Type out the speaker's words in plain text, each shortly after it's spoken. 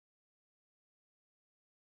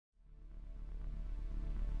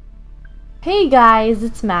Hey guys,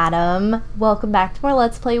 it's Madam. Welcome back to more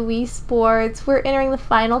Let's Play Wii Sports. We're entering the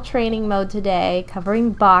final training mode today, covering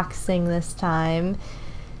boxing this time.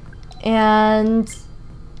 And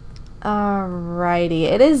alrighty,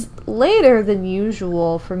 it is later than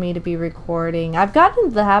usual for me to be recording. I've gotten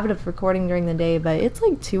into the habit of recording during the day, but it's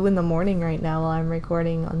like 2 in the morning right now while I'm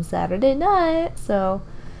recording on Saturday night. So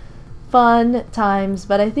fun times,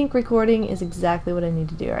 but I think recording is exactly what I need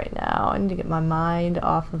to do right now. I need to get my mind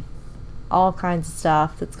off of all kinds of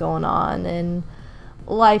stuff that's going on in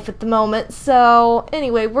life at the moment. So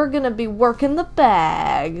anyway, we're gonna be working the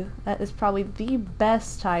bag. That is probably the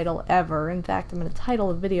best title ever. In fact, I'm gonna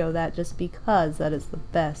title a video that just because that is the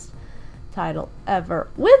best title ever,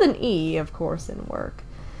 with an E of course in work.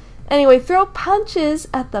 Anyway, throw punches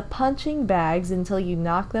at the punching bags until you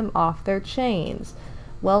knock them off their chains.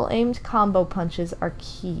 Well-aimed combo punches are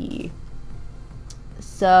key.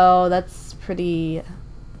 So that's pretty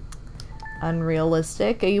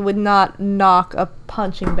unrealistic. You would not knock a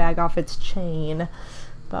punching bag off its chain,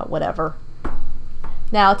 but whatever.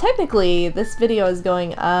 Now, technically, this video is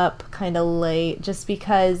going up kind of late just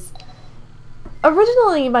because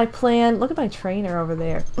originally my plan... Look at my trainer over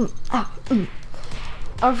there. I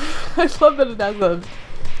love that it has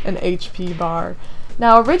an HP bar.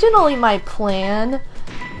 Now, originally my plan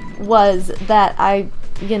was that I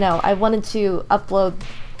wanted to upload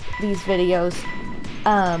these videos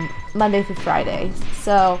Monday through Friday,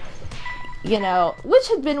 so which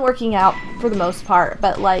had been working out for the most part,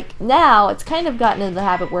 but like now it's kind of gotten into the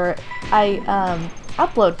habit where I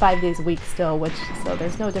upload 5 days a week still, so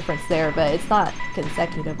there's no difference there, but it's not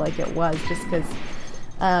consecutive like it was, just because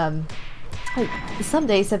some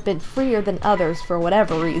days have been freer than others for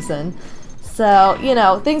whatever reason. So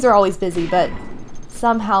things are always busy, but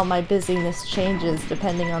somehow my busyness changes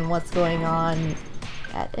depending on what's going on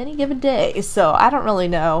at any given day, so I don't really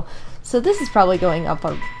know. So this is probably going up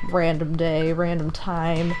a random day, random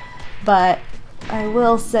time, but I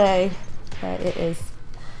will say that it is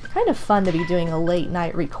kind of fun to be doing a late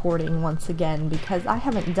night recording once again, because I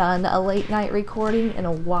haven't done a late night recording in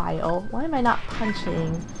a while. Why am I not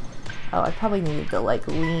punching? Oh, I probably needed to like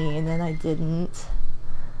lean and I didn't.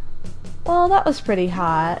 Well, that was pretty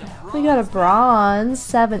hot. We got a bronze,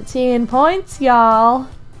 17 points, y'all.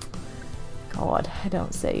 God, I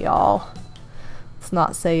don't say y'all. Let's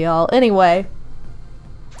not say y'all. Anyway.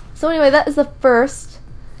 So anyway, that is the first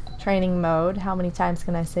training mode. How many times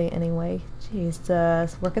can I say anyway?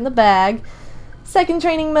 Jesus. Working the bag. Second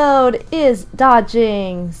training mode is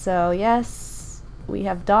dodging. So yes, we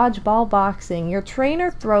have dodgeball boxing. Your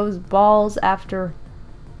trainer throws balls after...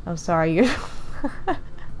 Oh, sorry.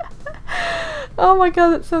 Oh my god,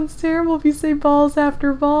 that sounds terrible if you say balls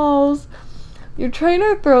after balls. Your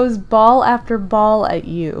trainer throws ball after ball at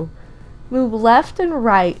you. Move left and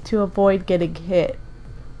right to avoid getting hit.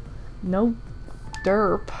 No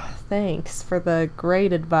derp. Thanks for the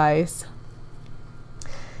great advice.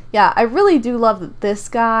 Yeah, I really do love that this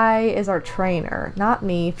guy is our trainer. Not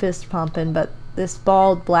me fist pumping, but this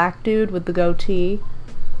bald black dude with the goatee.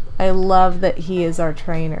 I love that he is our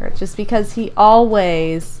trainer. Just because he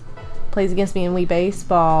always plays against me in Wii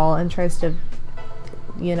Baseball and tries to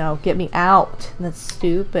get me out, and that's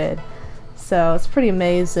stupid. So it's pretty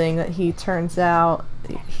amazing that he turns out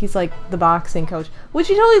he's like the boxing coach, which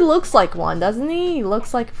he totally looks like one, doesn't he? He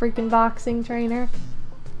looks like a freaking boxing trainer.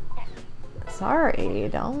 Sorry,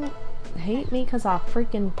 don't hate me because I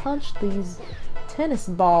freaking punched these tennis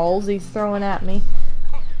balls he's throwing at me.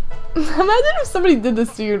 Imagine if somebody did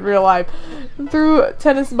this to you in real life, threw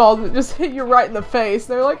tennis balls that just hit you right in the face.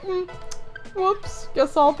 They're like, whoops,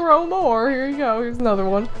 guess I'll throw more. Here you go, here's another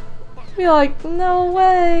one. Be like, no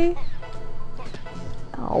way.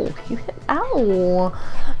 Oh, you hit, ow.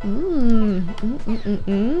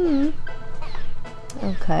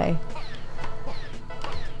 Okay.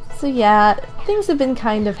 So yeah, things have been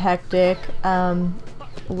kind of hectic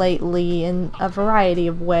lately in a variety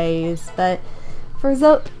of ways, but for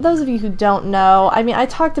those of you who don't know, I mean, I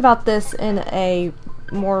talked about this in a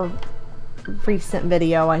more recent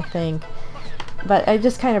video, I think, but I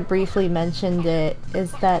just kind of briefly mentioned it,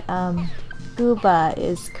 is that Gooba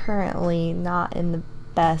is currently not in the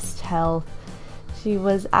best health. She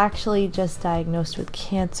was actually just diagnosed with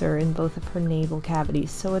cancer in both of her navel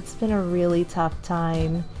cavities, so it's been a really tough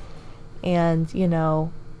time, and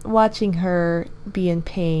watching her be in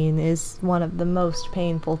pain is one of the most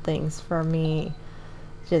painful things for me.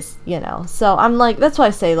 Just, so I'm like, that's why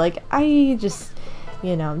I say, like, I just,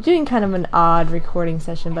 I'm doing kind of an odd recording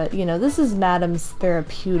session, but, this is Madam's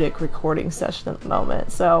therapeutic recording session at the moment,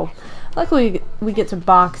 so luckily we get to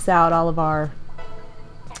box out all of our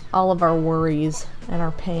worries and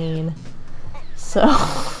our pain. so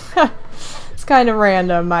it's kind of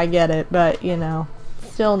random, I get it, but you know,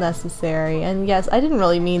 still necessary. And yes, I didn't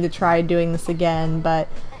really mean to try doing this again, but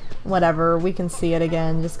whatever, we can see it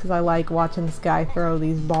again just because I like watching this guy throw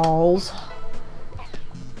these balls.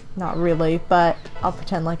 Not really, but I'll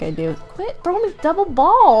pretend like I do. Quit throwing me double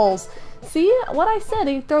balls! See what I said?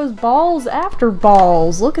 He throws balls after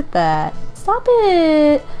balls. Look at that. Stop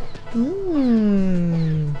it!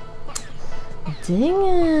 Dang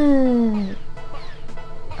it!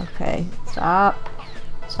 Okay, stop.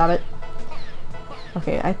 Stop it.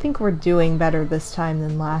 Okay, I think we're doing better this time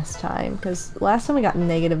than last time, because last time we got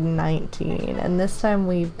 -19, and this time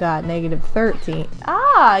we've got -13.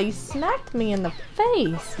 Ah, you smacked me in the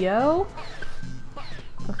face, yo!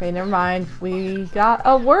 Okay, never mind. We got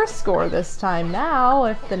a worse score this time now,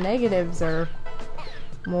 if the negatives are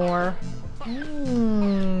more.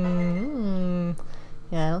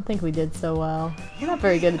 Yeah, I don't think we did so well. We're not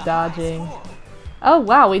very good at dodging. Oh,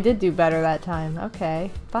 wow, we did do better that time.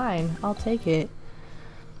 Okay, fine. I'll take it.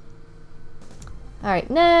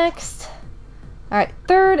 Alright, next. Alright,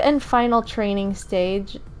 third and final training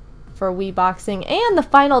stage for Wii Boxing, and the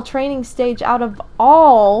final training stage out of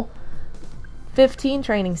all 15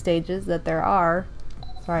 training stages that there are.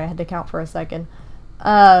 Sorry, I had to count for a second.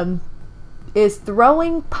 Is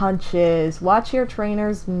throwing punches. Watch your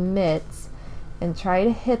trainer's mitts and try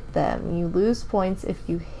to hit them. You lose points if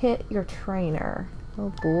you hit your trainer.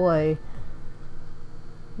 Oh boy.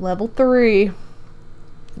 Level 3.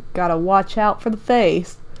 Gotta watch out for the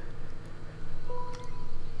face.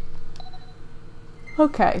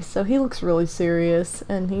 Okay, so he looks really serious,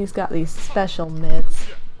 and he's got these special mitts.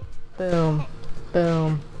 Boom,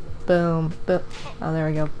 boom, boom, boom. Oh, there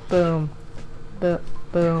we go. Boom, boom,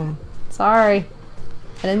 boom. Sorry.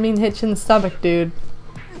 I didn't mean to hit you in the stomach, dude.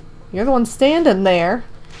 You're the one standing there.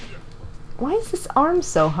 Why is this arm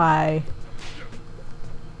so high?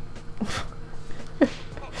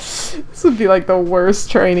 This would be like the worst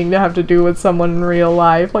training to have to do with someone in real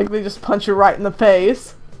life. Like, they just punch you right in the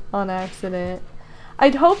face on accident.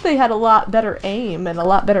 I'd hope they had a lot better aim and a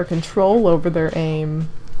lot better control over their aim.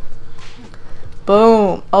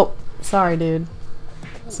 Boom. Oh, sorry, dude.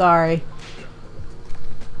 Sorry.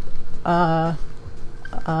 Oh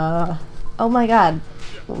my god.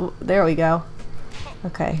 There we go.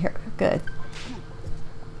 Okay, here. Good.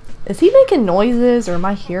 Is he making noises, or am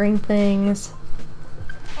I hearing things?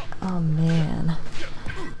 Oh man.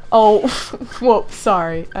 Oh, whoa,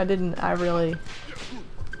 sorry. I really...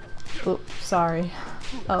 Oops, sorry.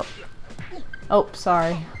 Oh. Oh,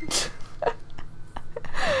 sorry. That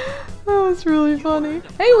was really funny.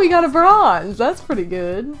 Hey, we got a bronze! That's pretty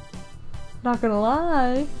good. Not gonna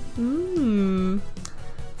lie.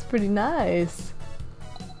 It's pretty nice.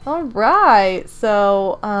 Alright,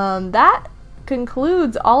 so, that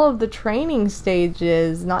concludes all of the training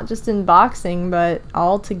stages, not just in boxing, but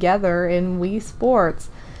all together in Wii Sports.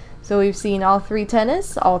 So we've seen all 3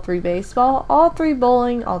 tennis, all 3 baseball, all 3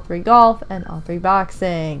 bowling, all 3 golf, and all 3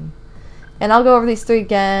 boxing. And I'll go over these 3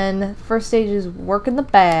 again. First stage is working the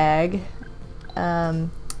bag.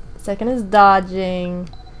 Second is dodging.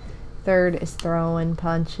 Third is throwing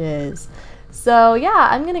punches. So yeah,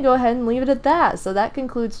 I'm gonna go ahead and leave it at that. So that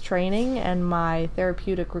concludes training and my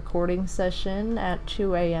therapeutic recording session at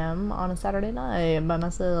 2 a.m. on a Saturday night by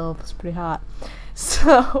myself. It's pretty hot.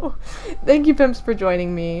 So thank you, pimps, for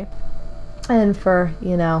joining me and for,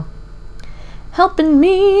 you know, helping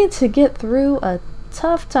me to get through a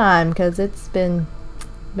tough time, because it's been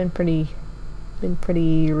pretty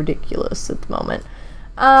ridiculous at the moment.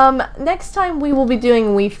 Next time we will be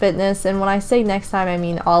doing Wii Fitness, and when I say next time, I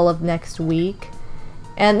mean all of next week.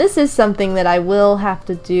 And this is something that I will have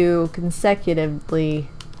to do consecutively.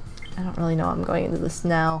 I don't really know how I'm going into this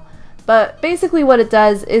now. But basically what it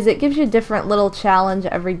does is it gives you a different little challenge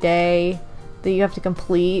every day that you have to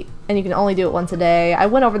complete, and you can only do it once a day. I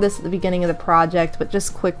went over this at the beginning of the project, but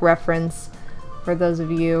just quick reference for those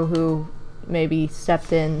of you who maybe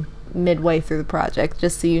stepped in midway through the project,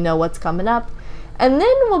 just so you know what's coming up. And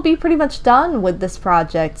then we'll be pretty much done with this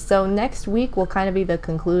project. So next week will kind of be the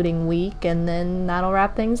concluding week, and then that'll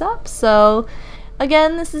wrap things up. So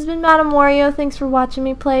again, this has been MadameWario. Thanks for watching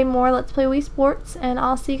me play more Let's Play Wii Sports, and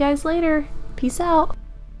I'll see you guys later. Peace out.